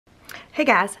Hey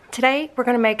guys, today we're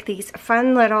going to make these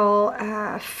fun little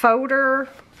folder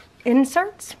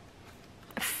inserts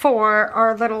for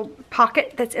our little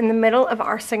pocket that's in the middle of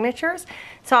our signatures.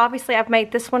 So obviously I've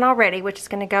made this one already, which is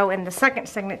going to go in the second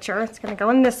signature. It's going to go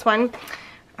in this one,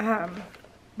 but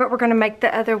we're going to make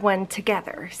the other one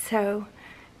together. So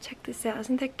check this out,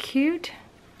 isn't that cute?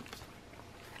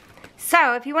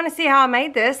 So if you want to see how I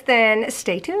made this, then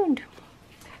stay tuned.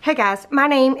 Hey guys, my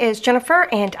name is Jennifer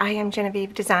and I am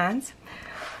Genevieve Designs.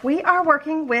 We are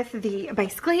working with the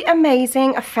Basically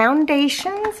Amazing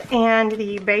foundations and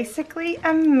the Basically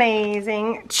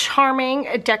Amazing Charming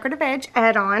Decorative Edge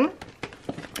add-on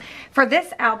for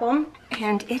this album,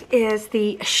 and it is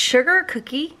the Sugar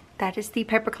Cookie. That is the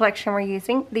paper collection we're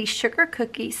using. The Sugar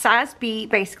Cookie Size B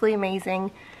Basically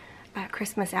Amazing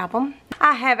Christmas album.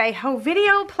 I have a whole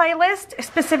video playlist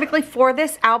specifically for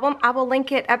this album. I will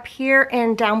link it up here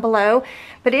and down below,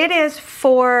 but it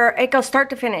goes start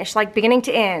to finish, like beginning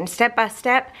to end, step by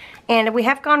step, and we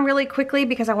have gone really quickly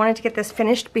because I wanted to get this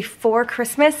finished before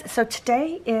Christmas. So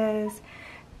today is,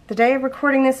 the day of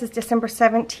recording this is December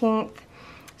 17th,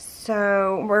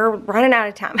 so we're running out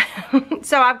of time.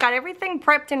 So I've got everything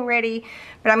prepped and ready,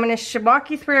 but I'm going to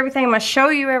walk you through everything. I'm going to show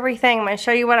you everything. I'm going to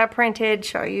show you what I printed,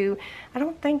 show you, I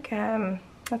don't think,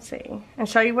 let's see, and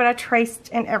show you what I traced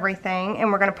and everything,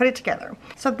 and we're going to put it together.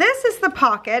 So this is the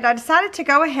pocket. I decided to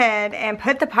go ahead and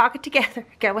put the pocket together.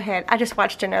 Go ahead. I just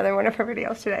watched another one of her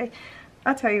videos today.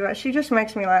 I'll tell you what, she just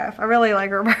makes me laugh. I really like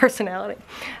her personality.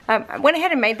 I went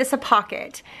ahead and made this a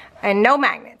pocket and no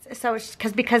magnets. So it's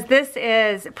because this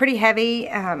is pretty heavy,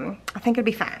 I think it'd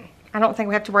be fine. I don't think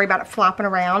we have to worry about it flopping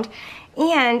around.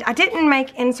 And I didn't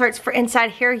make inserts for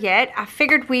inside here yet. I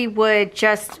figured we would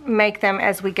just make them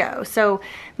as we go. So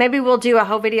maybe we'll do a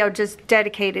whole video just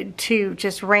dedicated to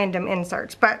just random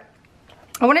inserts. But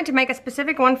I wanted to make a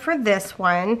specific one for this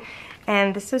one.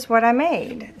 And this is what I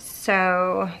made.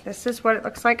 So this is what it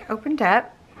looks like opened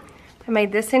up. I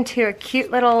made this into a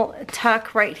cute little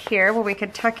tuck right here where we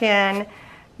could tuck in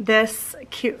this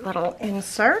cute little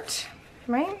insert,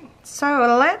 right?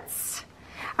 So let's,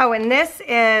 oh, and this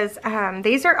is,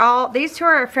 these two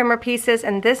are ephemera pieces,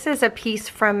 and this is a piece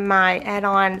from my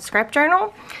add-on scrap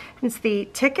journal. It's the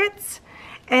tickets.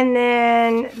 And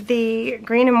then the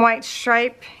green and white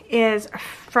stripe is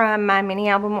from my mini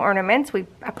album ornaments.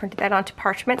 I printed that onto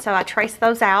parchment, so I traced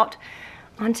those out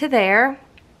onto there.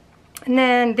 And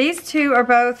then these two are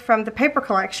both from the paper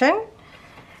collection.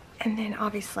 And then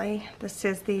obviously this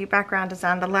is the background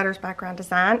design, the letters background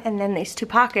design. And then these two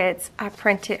pockets,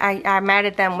 I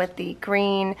matted them with the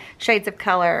green shades of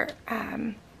color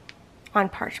on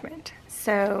parchment.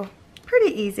 So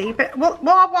pretty easy, but we'll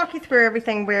walk you through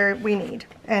everything where we need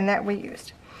and that we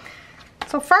used.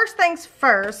 So first things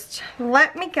first,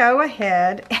 let me go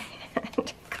ahead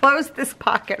and close this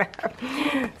pocket up.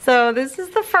 So this is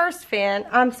the first fin.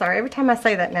 I'm sorry, every time I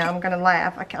say that now I'm gonna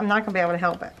laugh. I'm not gonna be able to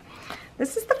help it.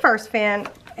 This is the first fin,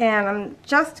 and I'm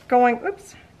just going,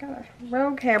 oops, got a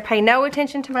rogue hair. Pay no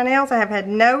attention to my nails. I have had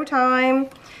no time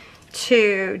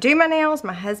to do my nails.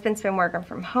 My husband's been working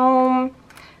from home.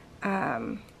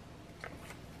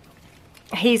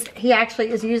 He actually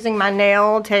is using my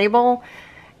nail table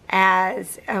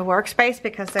as a workspace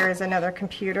because there is another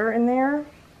computer in there.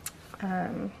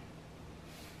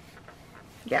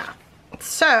 Yeah.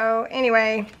 So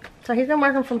anyway, so he's been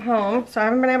working from home, so I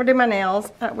haven't been able to do my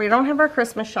nails. We don't have our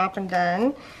Christmas shopping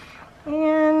done,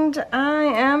 and I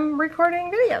am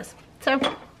recording videos. So,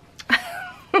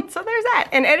 so there's that,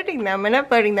 and editing them and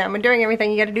uploading them and doing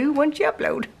everything you got to do once you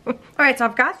upload. All right, so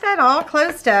I've got that all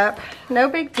closed up. No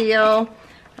big deal.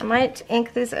 I might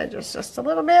ink these edges just a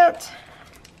little bit.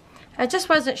 I just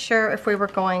wasn't sure if we were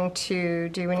going to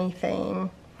do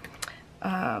anything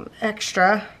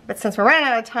extra, but since we're running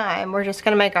out of time, we're just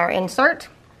going to make our insert.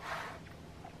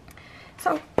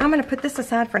 So I'm going to put this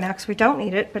aside for now because we don't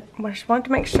need it, but I just wanted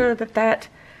to make sure that that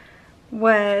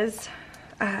was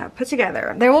put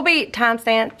together. There will be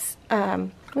timestamps.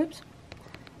 Oops.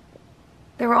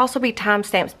 There will also be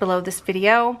timestamps below this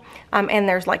video, and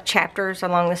there's like chapters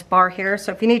along this bar here,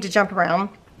 so if you need to jump around,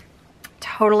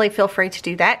 totally feel free to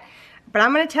do that. But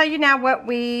I'm going to tell you now what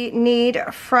we need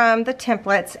from the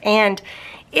templates, and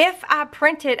if I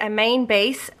printed a main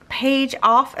base page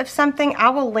off of something, I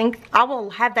will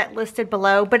have that listed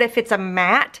below. But if it's a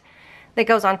mat that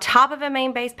goes on top of a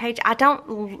main base page, I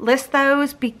don't list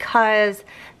those because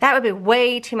that would be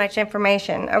way too much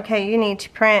information. Okay, you need to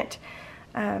print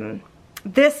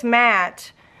this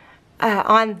mat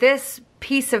on this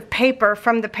piece of paper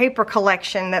from the paper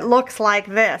collection that looks like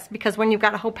this, because when you've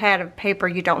got a whole pad of paper,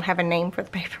 you don't have a name for the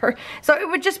paper. So it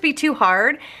would just be too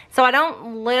hard. So I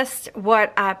don't list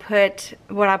where I print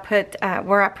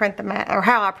the mat, or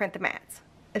how I print the mats,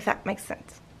 if that makes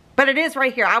sense. But it is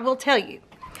right here, I will tell you.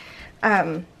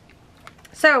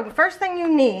 So the first thing you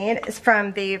need is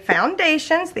from the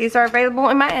foundations. These are available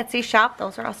in my Etsy shop.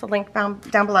 Those are also linked down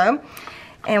below.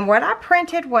 And what I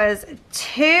printed was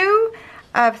 2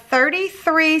 of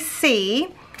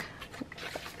 33C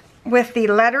with the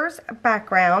letters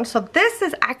background. So this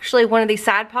is actually one of the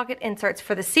side pocket inserts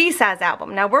for the C size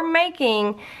album. Now we're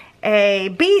making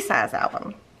a B size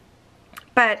album,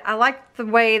 but I like the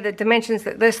way the dimensions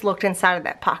that this looked inside of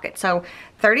that pocket. So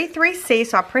 33C,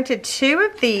 so I printed 2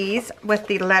 of these with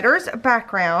the letters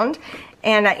background,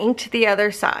 and I inked the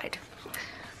other side.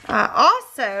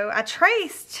 Also, I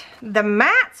traced the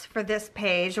mats for this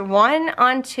page, one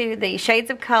onto the shades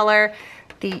of color.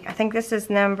 I think this is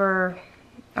number,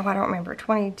 oh, I don't remember,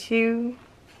 22.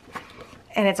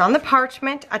 And it's on the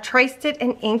parchment. I traced it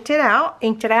and inked it out.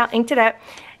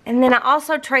 And then I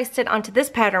also traced it onto this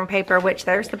pattern paper, which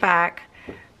there's the back,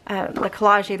 the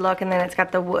collage-y look, and then it's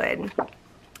got the wood.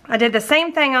 I did the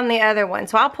same thing on the other one,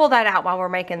 so I'll pull that out while we're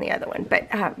making the other one. But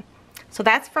so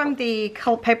that's from the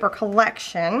paper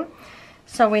collection.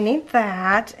 So we need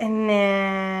that, and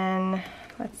then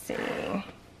let's see. I'm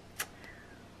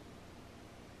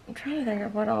trying to think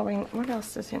of what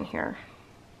else is in here.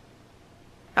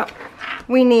 Oh,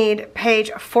 we need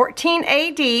page 14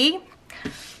 AD.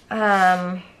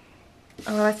 Oh,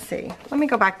 let's see. Let me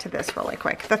go back to this really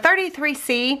quick. The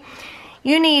 33C,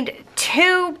 you need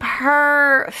 2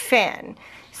 per fin.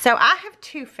 So I have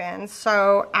 2 fins,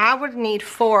 so I would need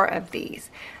 4 of these.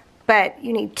 But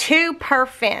you need 2 per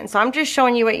fin. So I'm just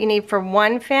showing you what you need for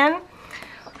 1 fin.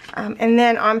 And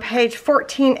then on page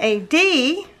 14 AD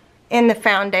in the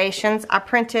foundations, I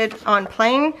printed on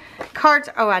plain cards.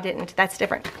 Oh, I didn't. That's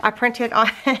different. I printed on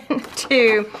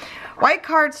to white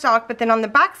cardstock, but then on the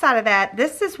back side of that,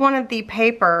 this is one of the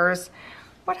papers.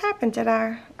 What happened?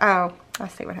 Oh, I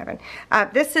see what happened.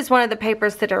 This is one of the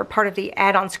papers that are part of the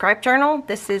add-on scrap journal.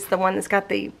 This is the one that's got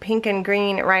the pink and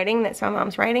green writing. That's my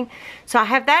mom's writing. So I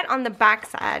have that on the back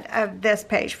side of this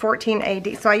page, 14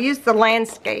 AD. So I used the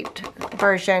landscaped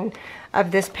version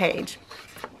of this page,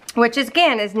 which is,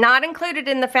 again, is not included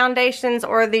in the foundations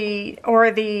or the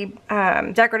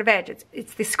decorative edge.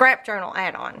 It's the scrap journal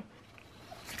add-on.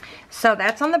 So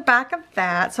that's on the back of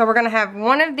that. So we're going to have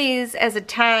one of these as a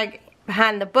tag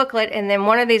behind the booklet, and then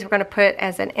one of these we're going to put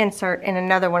as an insert in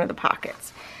another one of the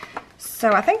pockets.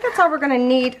 So I think that's all we're going to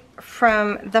need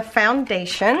from the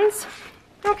foundations.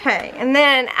 Okay, and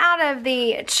then out of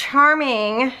the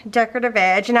charming decorative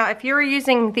edge, now if you're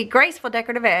using the graceful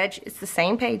decorative edge, it's the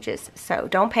same pages, so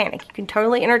don't panic. You can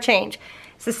totally interchange.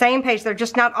 It's the same page. They're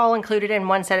just not all included in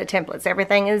one set of templates.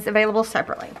 Everything is available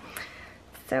separately.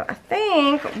 So I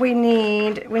think we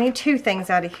need 2 things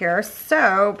out of here.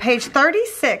 So page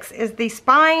 36 is the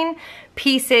spine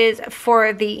pieces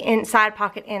for the inside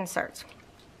pocket inserts.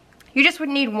 You just would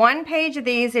need 1 page of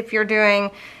these if you're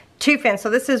doing 2 fins. So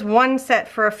this is 1 set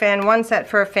for a fin, 1 set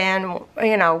for a fin,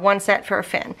 you know, 1 set for a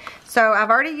fin. So I've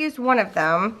already used one of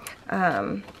them.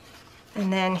 And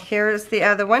then here's the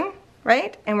other one,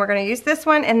 right? And we're going to use this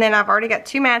one. And then I've already got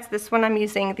 2 mats. This one I'm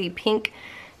using the pink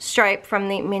stripe from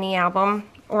the mini album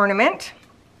ornament.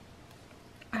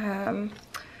 And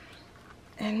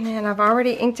then I've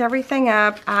already inked everything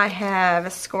up. I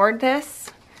have scored this,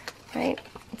 right?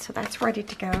 So that's ready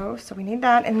to go. So we need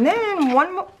that. And then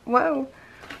one more, whoa,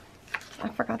 I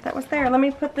forgot that was there. Let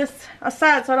me put this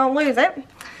aside so I don't lose it.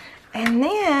 And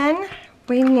then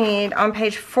we need, on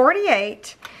page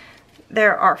 48,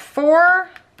 there are 4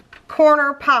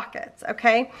 corner pockets,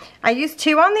 okay? I used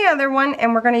 2 on the other one,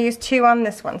 and we're going to use 2 on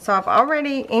this one. So I've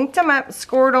already inked them up,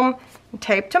 scored them, and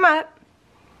taped them up,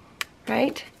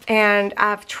 right? And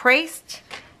I've traced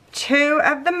 2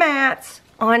 of the mats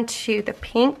onto the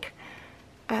pink,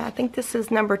 I think this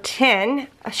is number 10,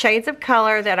 shades of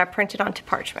color that I printed onto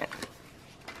parchment.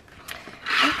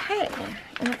 Okay,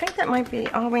 and I think that might be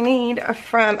all we need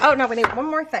from, oh no, we need one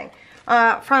more thing.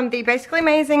 From the Basically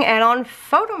Amazing add-on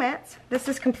photo mats. This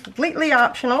is completely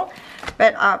optional,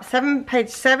 but page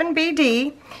 7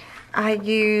 BD, I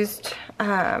used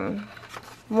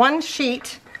 1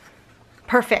 sheet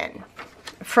per fin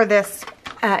for this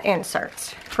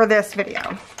inserts, for this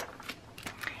video.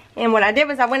 And what I did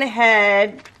was I went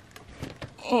ahead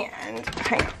and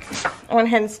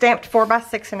stamped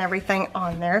 4x6 and everything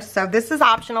on there. So this is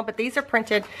optional, but these are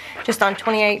printed just on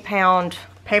 28-pound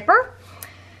paper.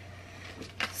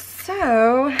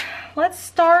 So let's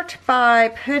start by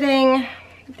putting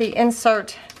the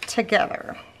insert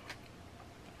together.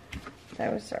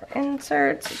 Those are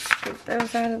inserts. Let's get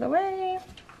those out of the way.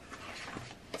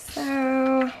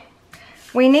 So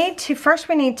we need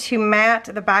to mat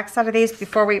the back side of these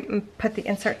before we put the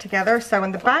insert together. So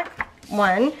in the back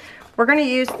one, we're going to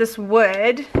use this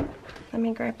wood. Let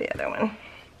me grab the other one.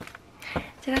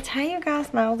 Did I tell you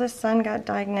guys my oldest son got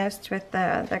diagnosed with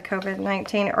the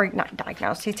COVID-19, or not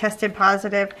diagnosed, he tested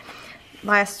positive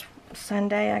last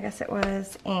Sunday, I guess it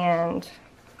was, and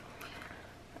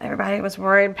everybody was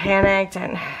worried, panicked,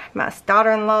 and my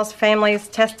daughter-in-law's family is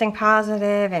testing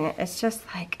positive, and it's just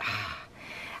like,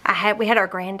 we had our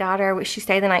granddaughter, she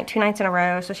stayed the night 2 nights in a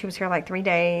row, so she was here like 3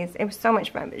 days. It was so much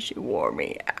fun, but she wore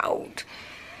me out.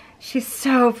 She's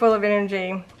so full of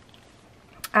energy.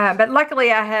 But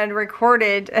luckily I had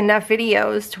recorded enough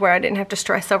videos to where I didn't have to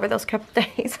stress over those couple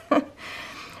days.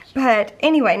 But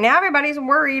anyway, now everybody's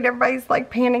worried, everybody's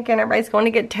like panicking, everybody's going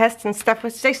to get tests and stuff.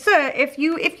 Which they should. If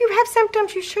you have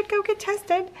symptoms, you should go get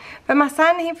tested. But my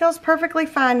son, he feels perfectly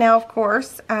fine now, of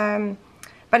course.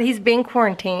 But he's being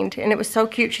quarantined, and it was so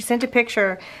cute. She sent a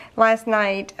picture last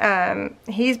night.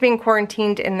 He's being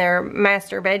quarantined in their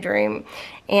master bedroom,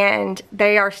 and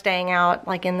they are staying out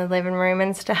like in the living room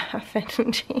and stuff.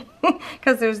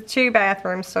 Because there's 2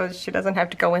 bathrooms, so she doesn't have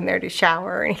to go in there to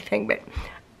shower or anything.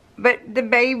 But the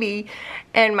baby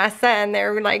and my son,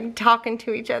 they're like talking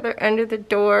to each other under the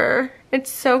door.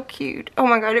 It's so cute. Oh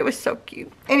my God, it was so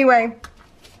cute. Anyway,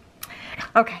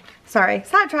 okay, sorry,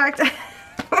 sidetracked.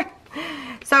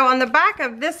 So on the back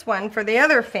of this one, for the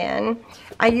other fin,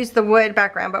 I used the wood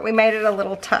background, but we made it a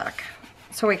little tuck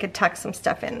so we could tuck some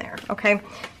stuff in there, okay?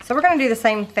 So we're gonna do the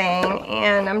same thing,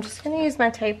 and I'm just gonna use my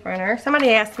tape runner.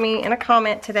 Somebody asked me in a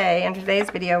comment today, in today's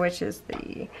video, which is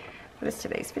what is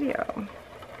today's video?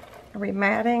 Are we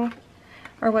matting,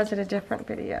 or was it a different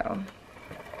video?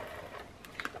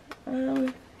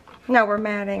 No, we're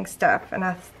matting stuff, and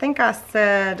I think I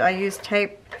said I used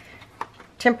tape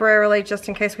temporarily just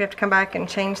in case we have to come back and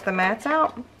change the mats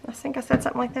out. I think I said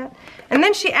something like that. And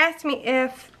then she asked me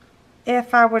if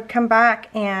I would come back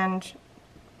and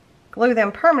glue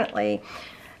them permanently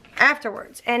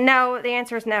afterwards. And no, the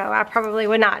answer is no, I probably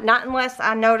would not. Not unless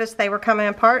I noticed they were coming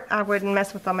apart. I wouldn't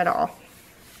mess with them at all.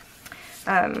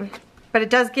 But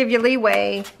it does give you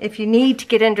leeway. If you need to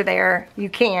get into there, you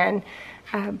can.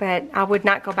 But I would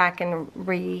not go back and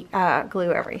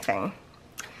re-glue everything.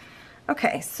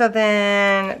 Okay, so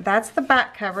then that's the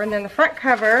back cover, and then the front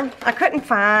cover, I couldn't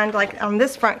find, like on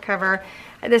this front cover,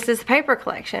 this is a paper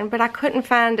collection, but I couldn't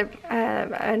find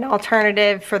an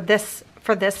alternative for this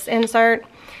insert.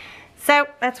 So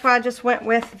that's why I just went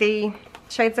with the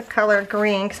shades of color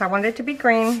green, because I wanted it to be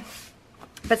green.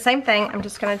 But same thing, I'm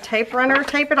just going to tape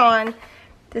it on.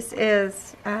 This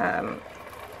is my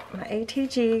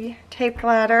ATG tape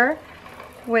glider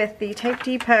with the Tape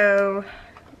Depot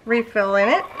refill in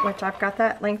it, which I've got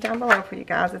that link down below for you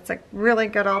guys. It's a really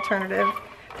good alternative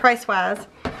price-wise.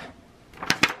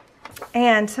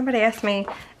 And somebody asked me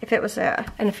if it was an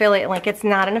affiliate link. It's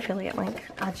not an affiliate link.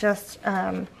 I just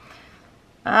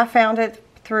I found it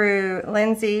through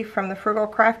Lindsay from the Frugal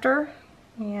Crafter,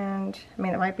 and I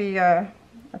mean, it might be a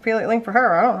affiliate link for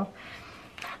her, I don't know.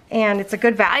 And it's a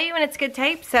good value and it's good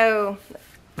tape, so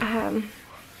so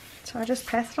I just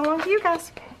passed it along to you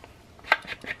guys.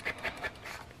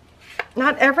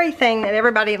 Not everything that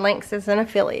everybody links is an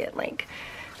affiliate link.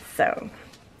 So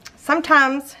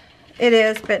sometimes it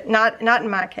is, but not in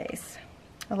my case.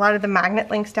 A lot of the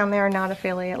magnet links down there are not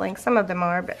affiliate links. Some of them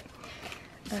are, but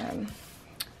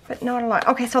not a lot.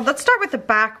 Okay, so let's start with the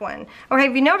back one. Okay,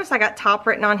 if you notice I got top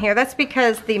written on here, that's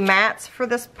because the mats for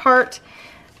this part,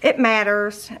 it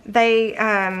matters. They,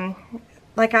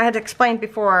 like I had explained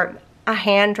before, I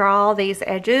hand draw these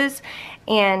edges,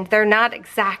 and they're not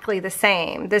exactly the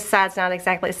same. This side's not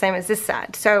exactly the same as this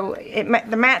side. So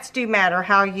the mats do matter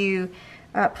how you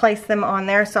place them on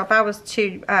there. So if I was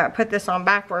to put this on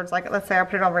backwards, like let's say I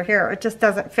put it over here, it just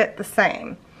doesn't fit the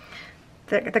same.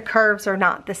 The curves are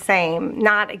not the same,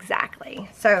 not exactly.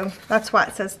 So that's why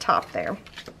it says top there.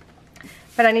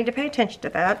 But I need to pay attention to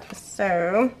that.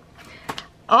 So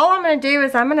all I'm going to do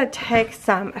is I'm going to take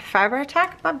some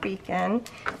Fabri-Tac by Beacon,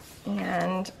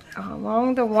 and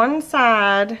along the one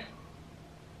side,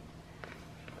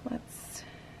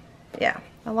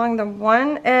 along the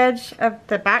one edge of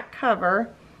the back cover,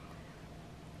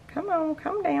 come on,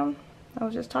 come down. I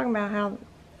was just talking about how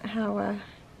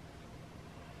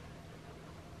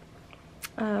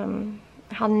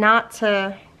not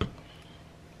to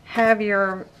have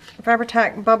your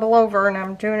Fabri-Tac bubble over, and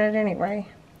I'm doing it anyway.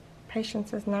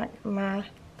 Patience is not my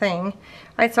thing.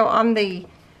 Alright, so on the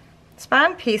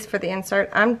spine piece for the insert,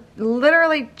 I'm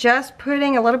literally just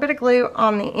putting a little bit of glue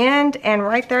on the end and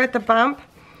right there at the bump.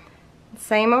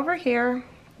 Same over here,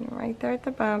 right there at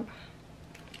the bump.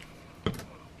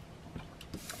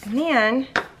 And then,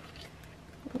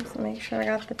 let's make sure I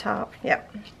got the top.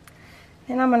 Yep.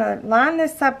 And I'm going to line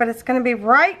this up, but it's going to be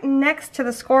right next to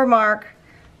the score mark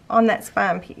on that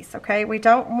spine piece, okay? We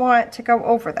don't want to go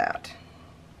over that.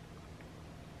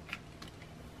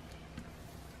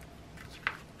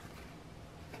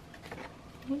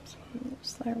 Oops,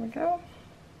 there we go.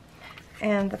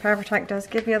 And the Fabri-Tac does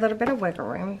give you a little bit of wiggle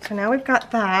room. So now we've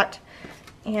got that,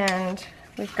 and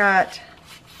we've got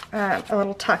a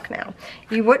little tuck now.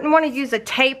 You wouldn't want to use a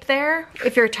tape there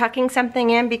if you're tucking something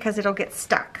in because it'll get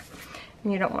stuck.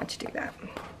 And you don't want to do that.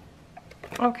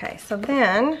 Okay, so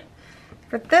then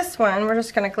for this one, we're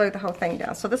just going to glue the whole thing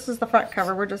down. So this is the front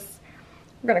cover. We're going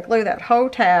to glue that whole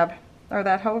tab, or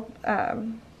that whole,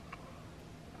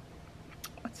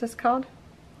 what's this called?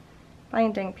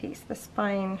 Binding piece, the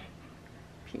spine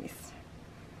piece.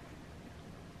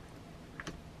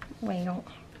 Well,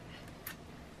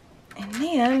 and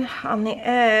then on the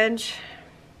edge,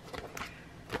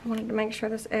 I wanted to make sure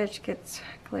this edge gets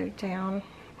glued down.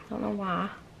 I don't know why.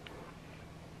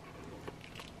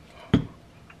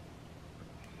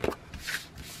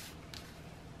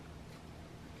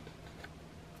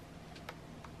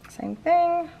 Same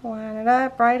thing, line it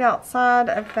up right outside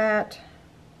of that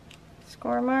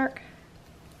score mark.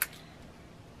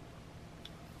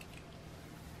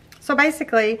 So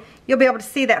basically, you'll be able to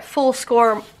see that full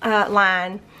score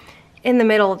line in the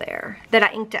middle there that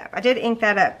I inked up. I did ink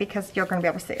that up because you're going to be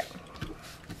able to see it.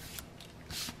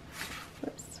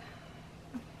 Oops.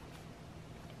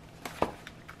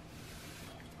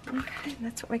 Okay,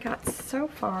 that's what we got so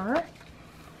far.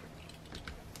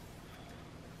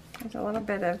 There's a little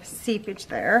bit of seepage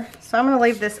there. So I'm going to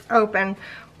leave this open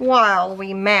while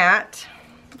we mat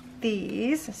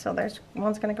these. So there's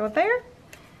one's going to go there,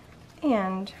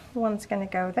 and one's going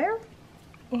to go there.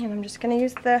 And I'm just going to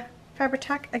use the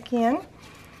Fabri-Tac again.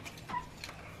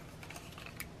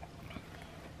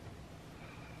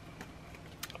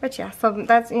 But yeah, so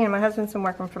that's, you know, my husband's been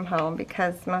working from home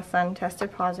because my son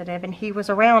tested positive, and he was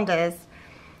around us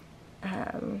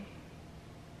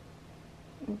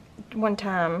one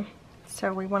time.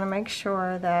 So we want to make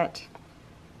sure that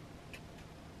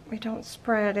we don't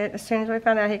spread it. As soon as we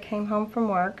found out he came home from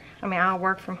work, I mean, I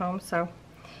work from home, so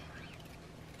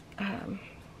I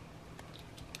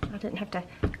didn't have to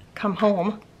come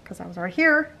home because I was already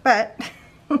here, but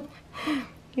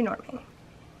you know what I mean.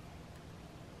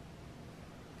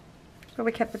 So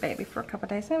we kept the baby for a couple of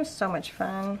days, and it was so much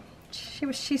fun.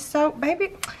 She's so,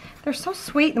 baby, they're so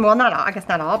sweet. Well, not all, I guess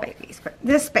not all babies, but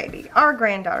this baby, our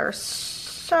granddaughter, is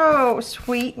so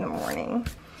sweet in the morning.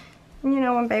 You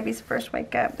know, when babies first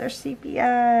wake up, they're sleepy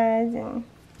eyes, and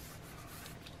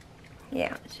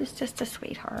yeah, she's just a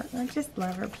sweetheart. I just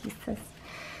love her pieces.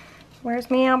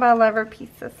 Wears me out, but I love her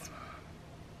pieces.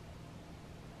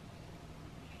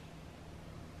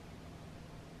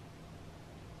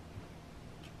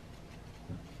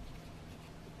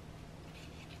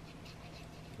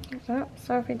 Oh,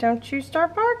 Sophie, don't you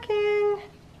start barking.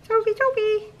 Sophie,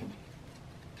 Sophie.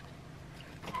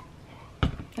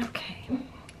 Okay.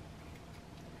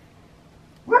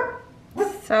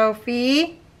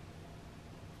 Sophie.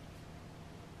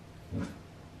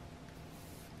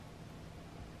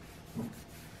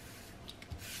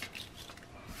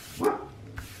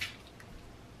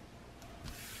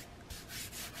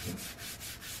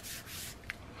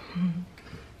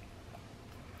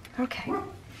 Okay.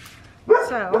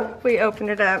 So, we opened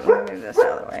it up. Let me move this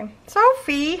out of the way.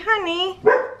 Sophie, honey.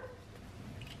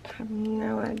 I have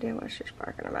no idea what she's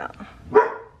barking about.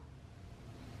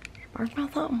 She's barking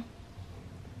about something.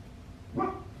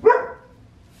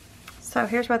 So,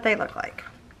 here's what they look like.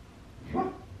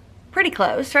 Pretty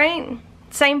close, right?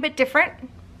 Same but different.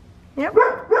 Yep.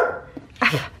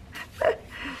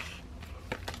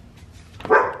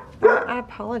 I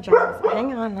apologize.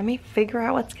 Hang on, let me figure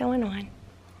out what's going on.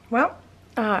 Well,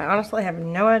 I honestly have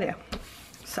no idea.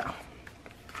 So,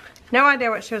 no idea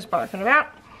what she was barking about.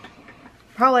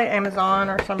 Probably Amazon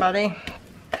or somebody.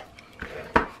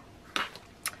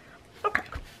 Okay.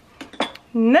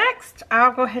 Next,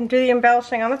 I'll go ahead and do the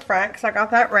embellishing on the front because I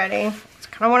got that ready. It's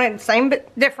kind of one of the same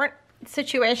but different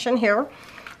situation here.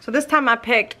 So this time I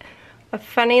picked a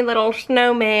funny little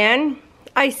snowman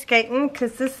ice skating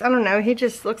because this, I don't know, he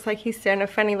just looks like he's in a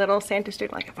funny little Santa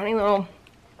suit, like a funny little,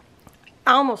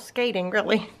 almost skating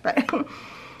really. But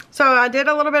so I did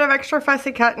a little bit of extra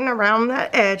fussy cutting around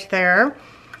that edge there.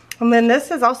 And then this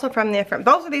is also from the ephemera.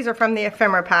 Both of these are from the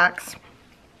ephemera packs.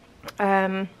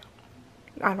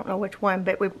 I don't know which one,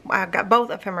 but I got both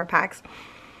ephemera packs.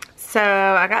 So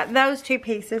I got those 2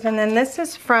 pieces, and then this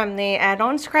is from the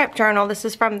add-on scrap journal. This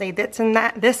is from the This and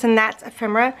That's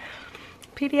ephemera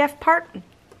PDF part.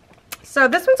 So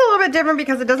this one's a little bit different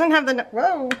because it doesn't have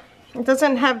it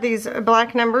doesn't have these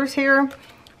black numbers here,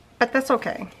 but that's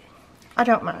okay. I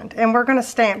don't mind. And we're gonna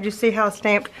stamp. You see how it's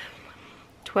stamped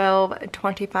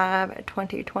 12/25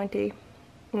 2020.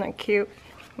 Isn't that cute?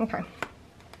 Okay.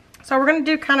 So we're gonna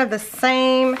do kind of the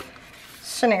same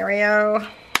scenario,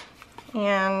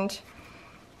 and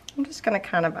I'm just gonna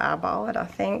kind of eyeball it, I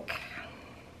think.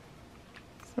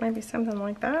 So maybe something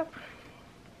like that.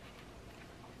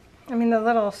 I mean, the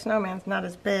little snowman's not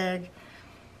as big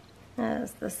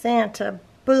as the Santa,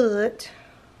 but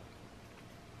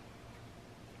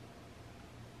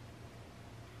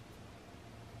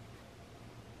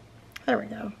there we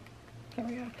go. There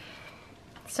we go.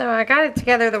 So I got it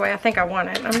together the way I think I want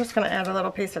it. I'm just going to add a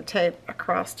little piece of tape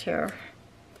across here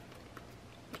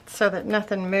so that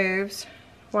nothing moves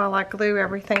while I glue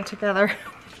everything together.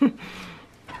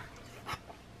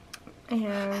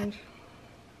 And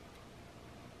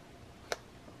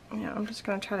yeah, I'm just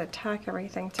going to try to tack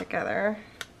everything together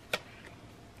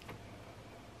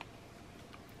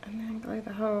and then glue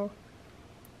the whole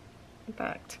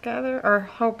back together, or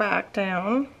whole back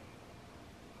down.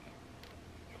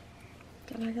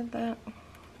 Did I get that?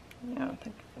 Yeah, I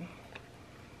think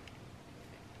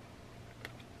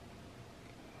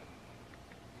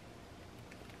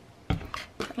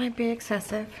that might be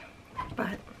excessive,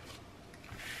 but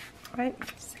right,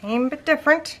 same but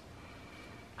different.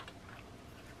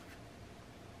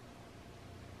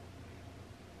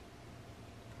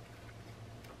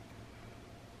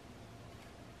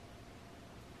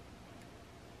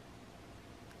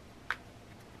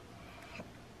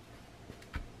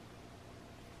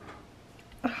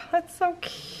 That's so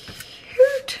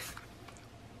cute.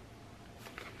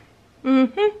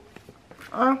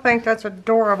 I think that's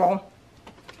adorable.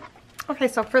 Okay,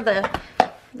 so for the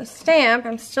stamp,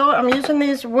 I'm using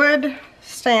these wood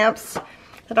stamps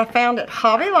that I found at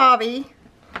Hobby Lobby.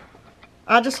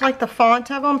 I just like the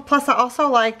font of them. Plus, I also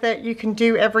like that you can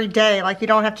do every day. Like, you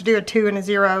don't have to do a 2 and a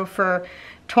 0 for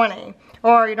 20.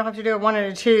 Or you don't have to do a 1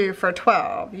 and a 2 for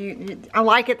 12. I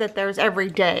like it that there's every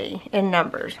day in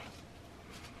numbers.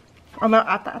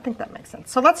 I think that makes sense.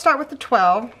 So let's start with the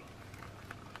 12.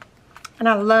 And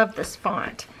I love this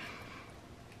font.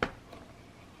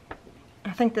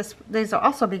 I think these will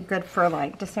also be good for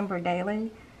like December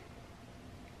daily.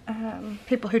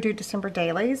 People who do December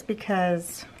dailies,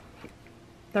 because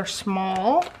they're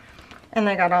small and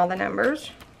they got all the numbers.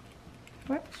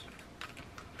 Whoops.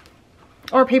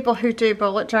 Or people who do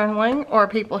bullet journaling, or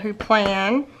people who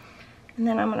plan. And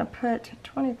then I'm going to put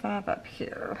 25 up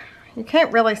here. You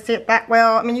can't really see it that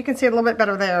well. I mean, you can see it a little bit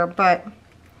better there, but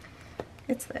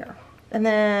it's there. And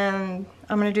then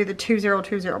I'm going to do the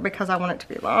 2020 because I want it to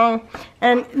be long.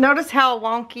 And notice how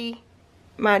wonky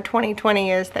my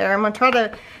 2020 is there. I'm going to try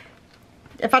to,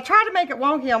 if I try to make it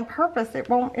wonky on purpose, it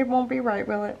won't be right,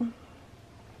 will it?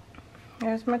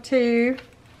 There's my 2.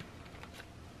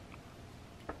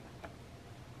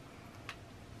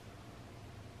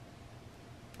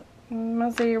 My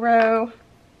 0.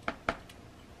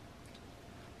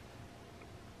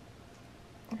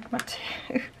 My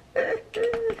 2.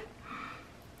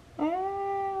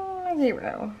 And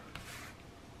 0.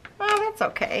 Oh, that's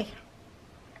okay.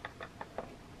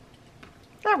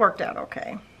 That worked out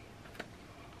okay.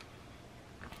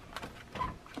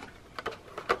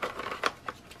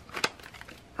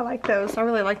 I like those. I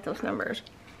really like those numbers.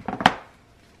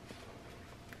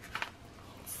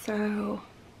 So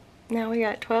now we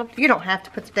got 12. You don't have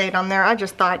to put the date on there. I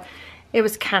just thought it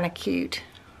was kind of cute.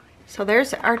 So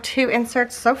there's our 2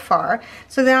 inserts so far.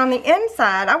 So then on the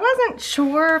inside, I wasn't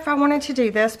sure if I wanted to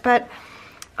do this, but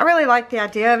I really like the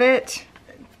idea of it,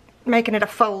 making it a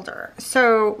folder.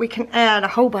 So we can add a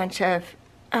whole bunch of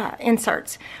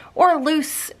inserts, or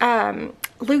loose,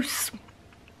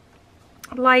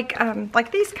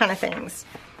 like these kind of things.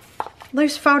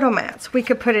 Loose photo mats we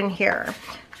could put in here.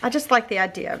 I just like the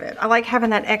idea of it. I like having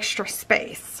that extra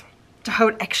space to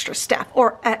hold extra stuff,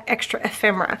 or extra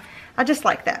ephemera. I just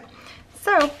like that.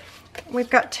 So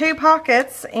we've got 2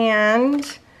 pockets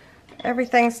and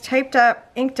everything's taped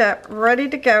up, inked up, ready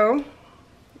to go.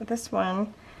 This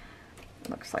one,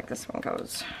 looks like this one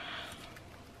goes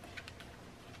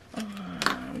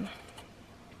on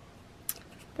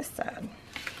this side.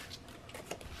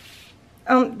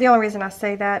 The only reason I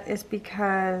say that is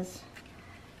because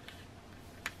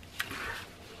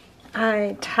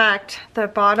I tacked the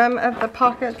bottom of the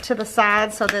pocket to the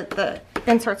side so that the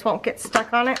inserts won't get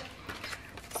stuck on it.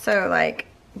 So like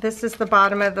this is the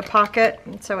bottom of the pocket,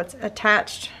 so it's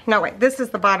attached. No, wait, this is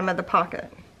the bottom of the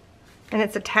pocket, and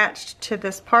it's attached to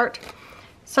this part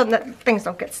so that things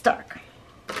don't get stuck.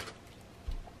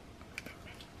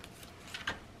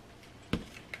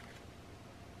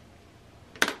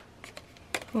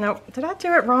 Nope, did I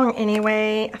do it wrong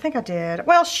anyway? I think I did.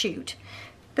 Well, shoot.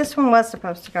 This one was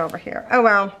supposed to go over here. Oh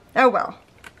well, oh well.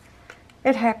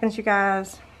 It happens, you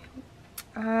guys.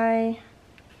 My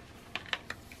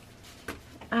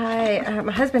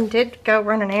husband did go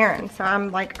run an errand, so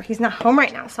I'm like, he's not home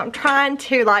right now, so I'm trying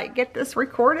to like get this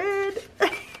recorded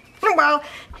while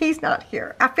he's not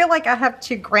here. I feel like I have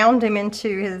to ground him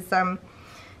into his,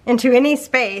 into any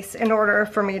space in order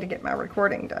for me to get my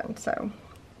recording done, so.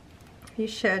 He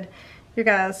should, you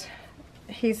guys,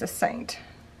 he's a saint.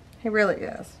 He really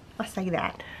is. I say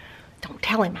that. Don't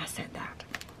tell him I said that.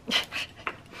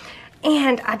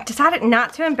 And I decided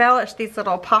not to embellish these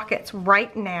little pockets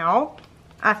right now.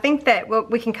 I think that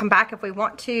we can come back if we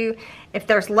want to. If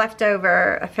there's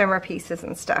leftover ephemera pieces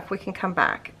and stuff, we can come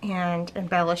back and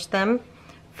embellish them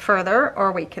further,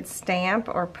 or we could stamp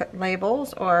or put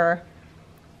labels or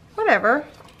whatever.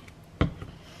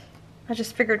 I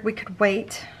just figured we could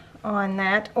wait on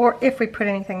that, or if we put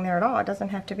anything there at all. It doesn't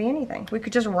have to be anything. We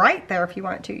could just write there if you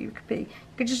want to. You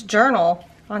could just journal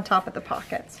on top of the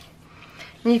pockets.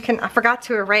 And you can, I forgot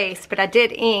to erase, but I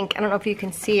did ink. I don't know if you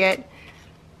can see it.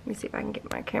 Let me see if I can get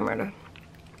my camera to,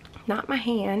 not my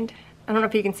hand. I don't know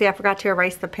if you can see, I forgot to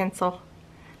erase the pencil,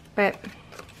 but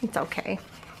it's okay.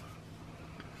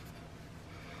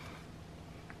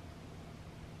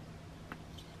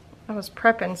 I was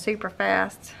prepping super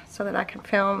fast so that I could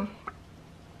film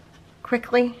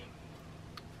quickly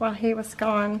while he was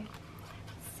gone,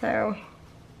 so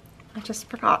I just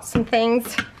forgot some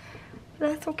things, but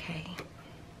that's okay.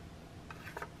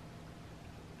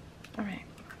 All right,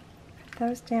 put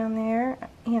those down there.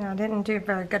 You know, I didn't do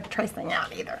very good tracing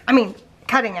out either. I mean,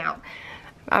 cutting out.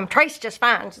 Traced just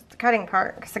fine, just the cutting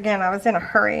part, because again, I was in a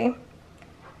hurry.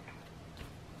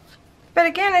 But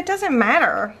again, it doesn't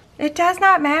matter. It does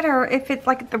not matter if it's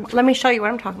like, let me show you what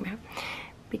I'm talking about.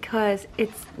 Because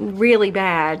it's really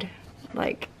bad,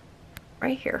 like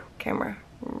right here, camera,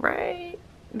 right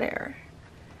there.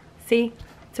 See,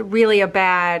 it's really a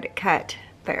bad cut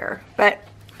there, but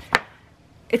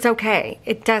it's okay.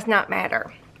 It does not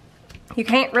matter. You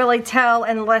can't really tell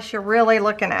unless you're really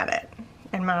looking at it,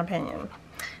 in my opinion.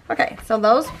 Okay, so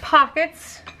those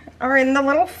pockets are in the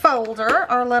little folder,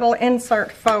 our little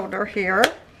insert folder here.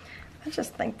 I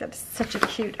just think that's such a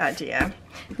cute idea.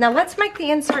 Now let's make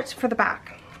the inserts for the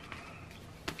back.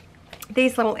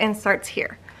 These little inserts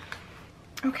here.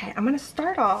 Okay, I'm gonna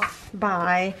start off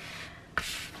by,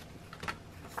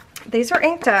 these are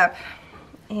inked up,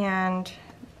 and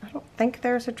I don't think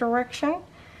there's a direction.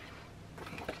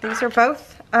 These are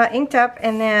both inked up,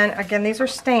 and then again, these are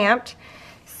stamped.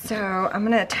 So I'm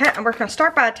gonna we're gonna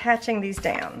start by attaching these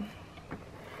down.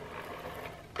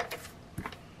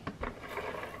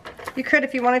 You could,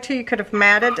 if you wanted to, you could have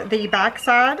matted the back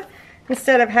side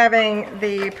instead of having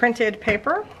the printed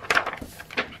paper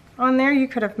on there. You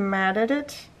could have matted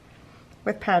it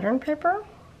with pattern paper,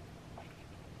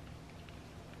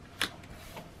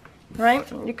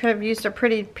 right? You could have used a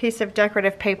pretty piece of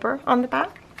decorative paper on the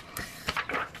back.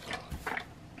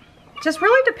 Just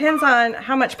really depends on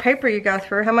how much paper you go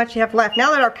through, how much you have left. Now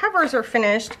that our covers are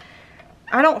finished,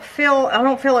 I don't feel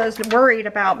as worried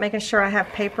about making sure I have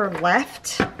paper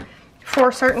left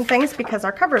for certain things because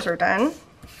our covers are done.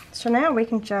 So now we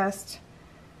can just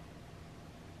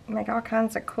make all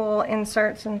kinds of cool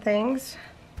inserts and things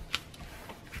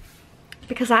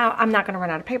because I'm not going to run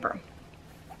out of paper.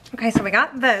 Okay, so we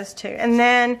got those two. And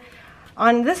then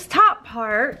on this top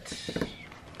part,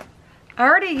 I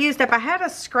already used up, I had a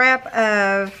scrap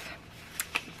of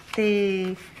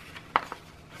the,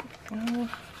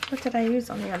 what did I use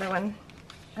on the other one?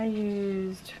 I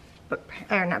used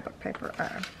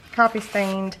copy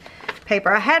stained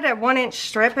paper. I had a 1-inch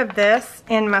strip of this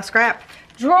in my scrap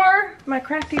drawer, my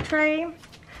crafty tray,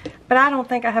 but I don't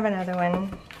think I have another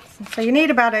one. So you need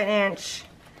about 1 inch.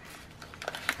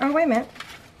 Oh, wait a minute.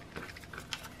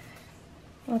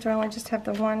 Well, do I only just have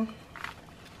the one?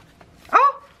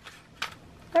 Oh,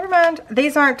 never mind.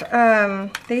 These aren't,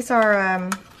 these are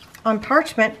on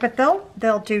parchment, but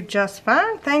they'll do just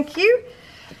fine. Thank you.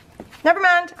 Never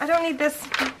mind. I don't need this.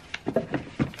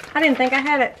 I didn't think I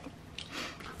had it.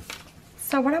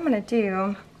 So what I'm going to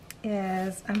do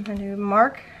is I'm going to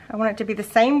mark. I want it to be the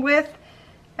same width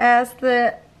as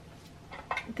the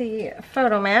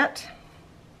photo mat.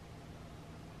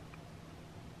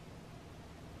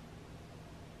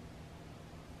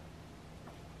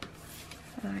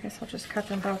 I guess I'll just cut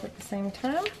them both at the same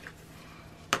time.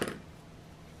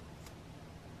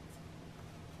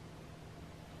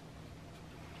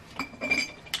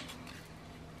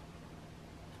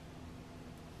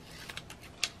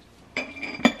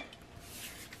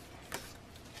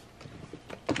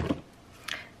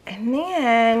 And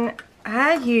then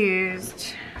I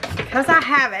used, because I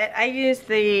have it, I used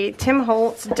the Tim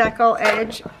Holtz Decal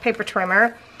Edge paper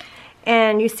trimmer.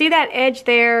 And you see that edge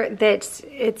there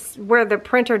it's where the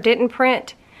printer didn't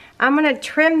print. I'm going to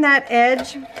trim that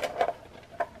edge.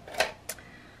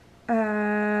 So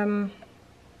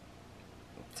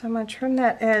I'm going to trim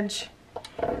that edge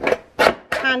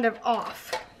kind of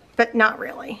off, but not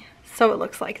really. So it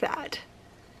looks like that.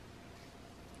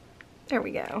 There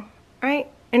we go. Right?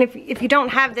 And if you don't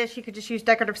have this, you could just use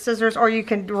decorative scissors, or you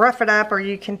can rough it up, or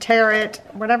you can tear it,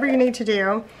 whatever you need to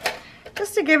do,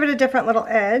 just to give it a different little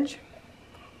edge.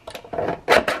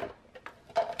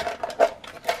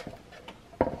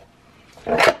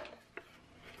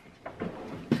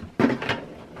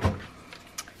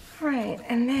 Alright,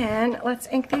 and then let's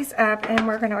ink these up, and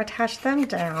we're going to attach them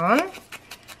down.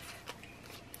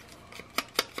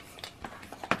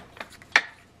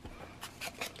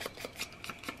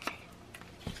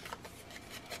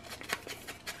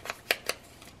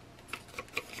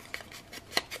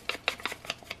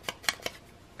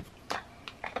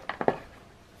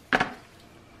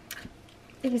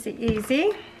 Easy,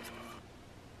 easy.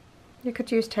 You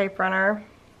could use tape runner.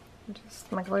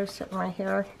 Just my glue sitting right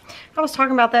here. I was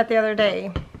talking about that the other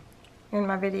day in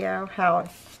my video, how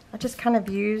I just kind of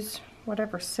use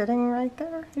whatever's sitting right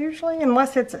there usually,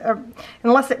 unless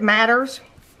it matters.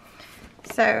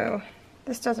 So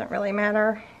this doesn't really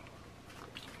matter.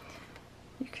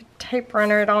 You could tape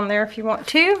runner it on there if you want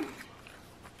to.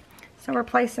 So we're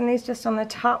placing these just on the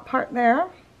top part there.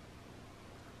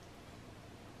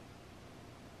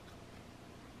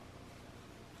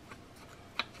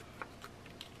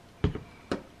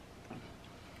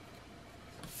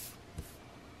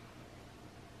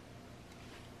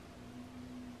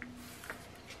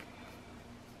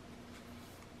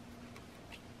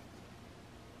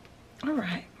 All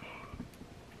right.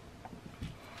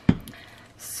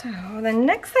 So the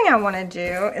next thing I want to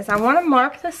do is I want to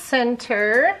mark the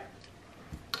center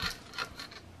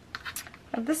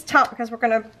of this top, because we're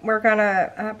gonna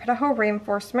put a hole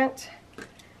reinforcement.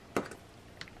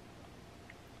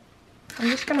 I'm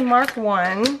just gonna mark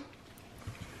one.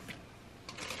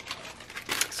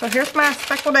 So here's my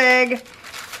speckled egg,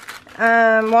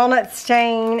 walnut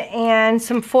stain, and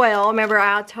some foil. Remember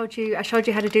I showed you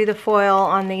how to do the foil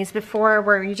on these before,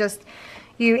 where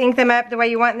you ink them up the way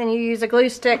you want, and then you use a glue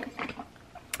stick.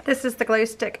 This is the glue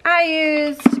stick I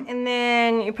used, and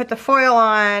then you put the foil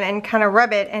on and kind of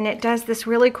rub it, and it does this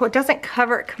really cool, it doesn't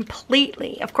cover it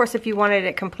completely. Of course, if you wanted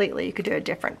it completely, you could do it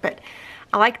different, but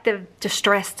I like the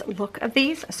distressed look of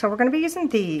these, so we're going to be using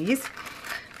these.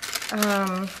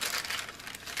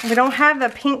 We don't have the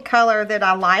pink color that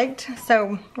I liked,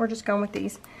 so we're just going with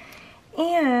these.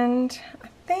 And I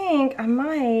think I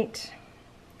might,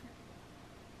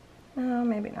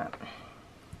 maybe not.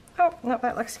 Oh, no,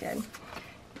 that looks good.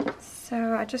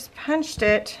 So I just punched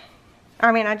it.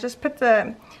 I just put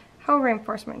the hole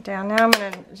reinforcement down. Now I'm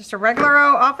going to, just a regular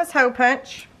old office hole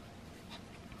punch.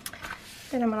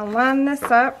 Then I'm going to line this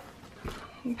up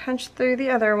and punch through the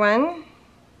other one.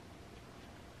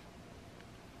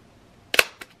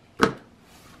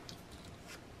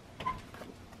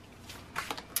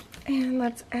 And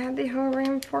let's add the hole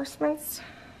reinforcements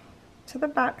to the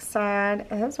back side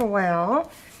as well.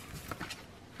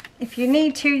 If you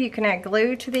need to, you can add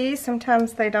glue to these.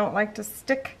 Sometimes they don't like to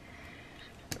stick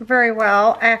very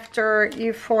well after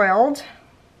you've foiled.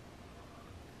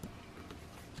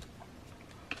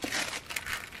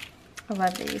 I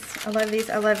love these. I love these.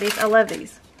 I love these. I love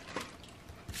these.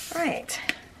 All right.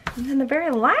 And then the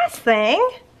very last thing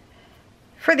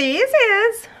for these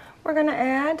is we're going to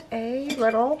add a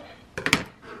little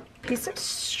piece of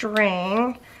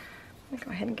string. Let me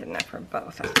go ahead and get enough for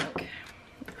both, I think.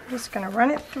 I'm just going to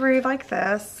run it through like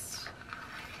this.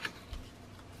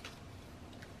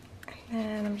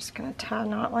 And I'm just going to tie a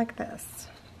knot like this.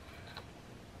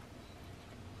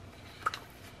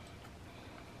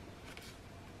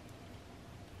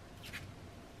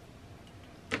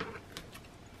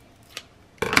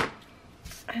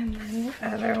 And then the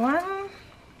other one.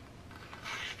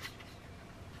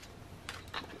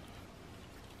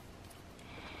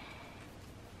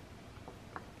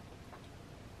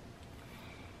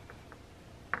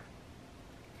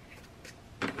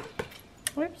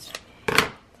 Oops,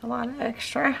 that's a lot of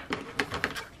extra.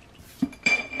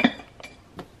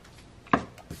 All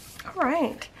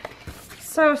right,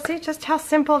 So see just how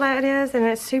simple that is, and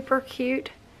it's super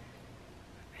cute.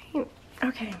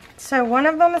 Okay, so one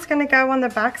of them is going to go on the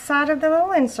back side of the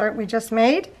little insert we just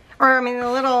made. Or I mean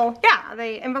the little, yeah,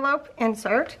 the envelope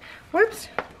insert. Whoops.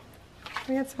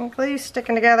 We had some glue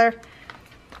sticking together.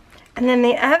 And then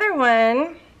the other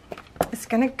one is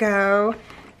going to go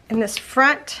in this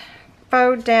front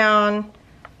fold down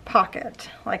pocket,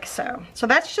 like so. So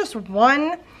that's just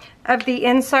one of the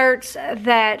inserts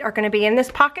that are going to be in this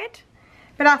pocket.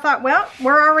 But I thought, well,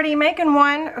 we're already making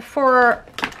one for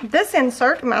this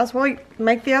insert. Might as well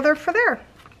make the other for there.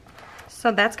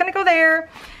 So that's going to go there.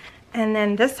 And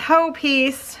then this whole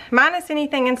piece, minus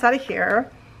anything inside of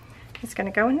here, is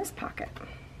going to go in this pocket.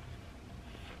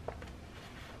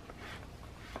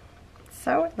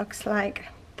 So it looks like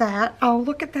that. Oh,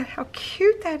 look at that, how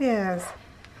cute that is.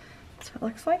 So it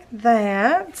looks like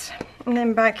that. And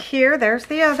then back here, there's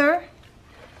the other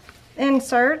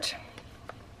insert.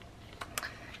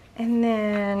 And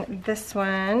then this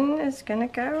one is gonna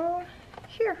go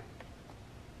here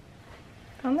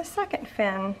on the second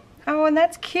fin. Oh, and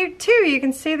that's cute too. You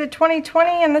can see the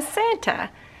 2020 and the Santa.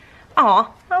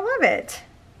 Aw, I love it.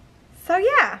 So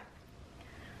yeah.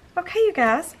 Okay, you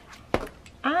guys.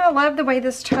 I love the way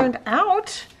this turned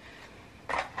out.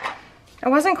 I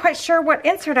wasn't quite sure what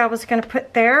insert I was going to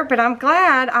put there, but I'm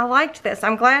glad I liked this.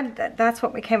 I'm glad that that's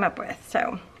what we came up with.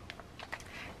 So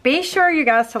be sure, you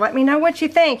guys, to let me know what you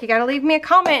think. You got to leave me a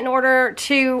comment in order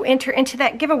to enter into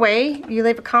that giveaway. You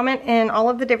leave a comment in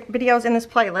all of the videos in this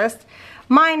playlist,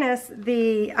 minus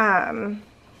the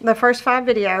first 5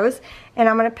 videos, and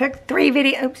I'm going to pick 3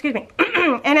 videos, excuse me,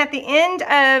 and at the end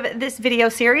of this video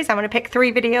series, I'm going to pick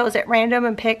 3 videos at random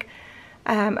and pick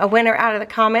a winner out of the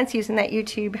comments using that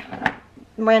YouTube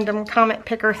random comment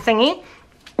picker thingy.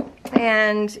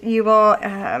 And you will,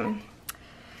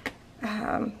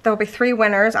 there'll be 3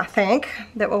 winners, I think,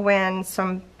 that will win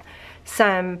some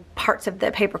parts of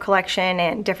the paper collection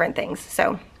and different things.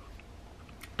 So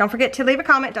don't forget to leave a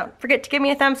comment. Don't forget to give me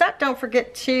a thumbs up. Don't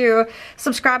forget to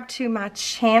subscribe to my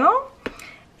channel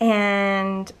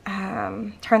and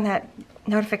turn that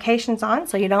notifications on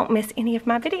so you don't miss any of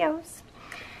my videos.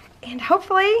 And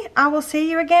hopefully I will see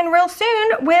you again real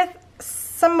soon with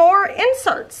some more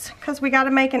inserts, because we got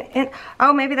to make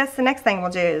oh, maybe that's the next thing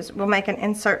we'll do, is we'll make an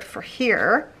insert for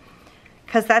here,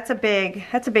 because that's a big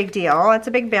deal. It's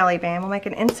a big belly band. We'll make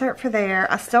an insert for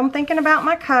there. I still am thinking about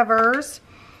my covers.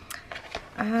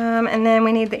 And then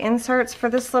we need the inserts for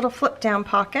this little flip down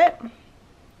pocket,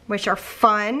 which are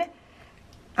fun.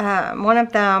 One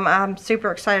of them I'm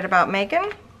super excited about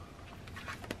making.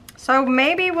 So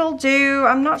maybe we'll do,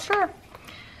 I'm not sure.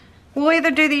 We'll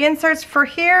either do the inserts for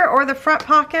here or the front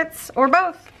pockets or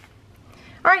both.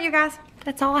 All right, you guys,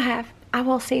 that's all I have. I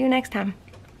will see you next time.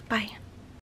 Bye.